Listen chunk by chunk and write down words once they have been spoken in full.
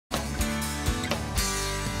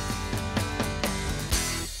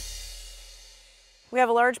We have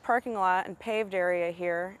a large parking lot and paved area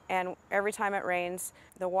here, and every time it rains,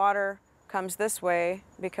 the water comes this way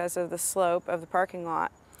because of the slope of the parking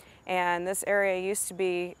lot. And this area used to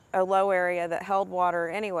be a low area that held water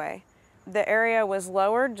anyway. The area was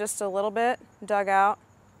lowered just a little bit, dug out,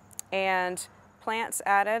 and plants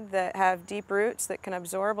added that have deep roots that can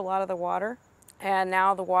absorb a lot of the water. And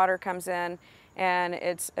now the water comes in and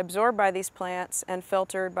it's absorbed by these plants and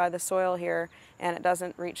filtered by the soil here, and it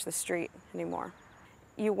doesn't reach the street anymore.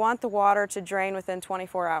 You want the water to drain within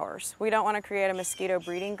 24 hours. We don't want to create a mosquito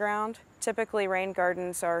breeding ground. Typically rain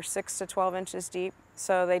gardens are 6 to 12 inches deep,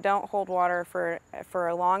 so they don't hold water for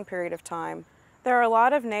a long period of time. There are a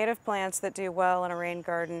lot of native plants that do well in a rain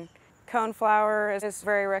garden. Coneflower is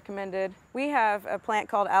very recommended. We have a plant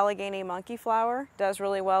called Allegheny monkey flower, does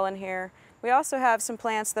really well in here. We also have some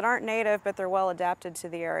plants that aren't native, but they're well adapted to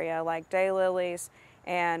the area, like daylilies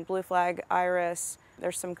and blue flag iris.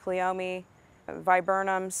 There's some cleome,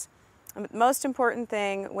 viburnums. The most important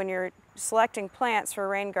thing when you're selecting plants for a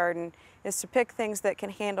rain garden is to pick things that can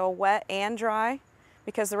handle wet and dry,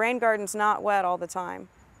 because the rain garden's not wet all the time.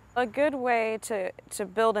 A good way to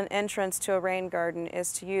build an entrance to a rain garden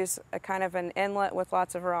is to use a kind of an inlet with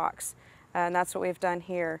lots of rocks, and that's what we've done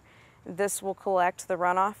here. This will collect the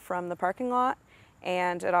runoff from the parking lot,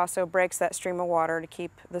 and it also breaks that stream of water to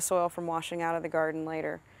keep the soil from washing out of the garden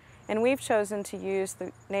later. And we've chosen to use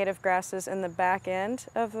the native grasses in the back end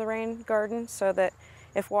of the rain garden so that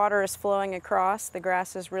if water is flowing across, the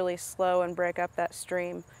grasses really slow and break up that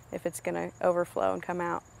stream if it's going to overflow and come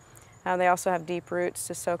out. They also have deep roots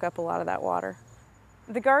to soak up a lot of that water.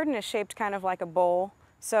 The garden is shaped kind of like a bowl,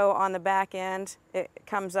 so on the back end it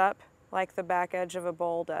comes up like the back edge of a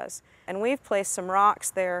bowl does. And we've placed some rocks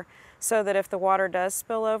there so that if the water does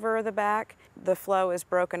spill over the back, the flow is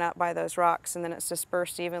broken up by those rocks and then it's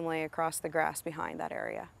dispersed evenly across the grass behind that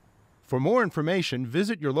area. For more information,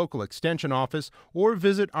 visit your local extension office or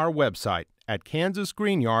visit our website at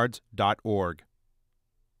kansasgreenyards.org.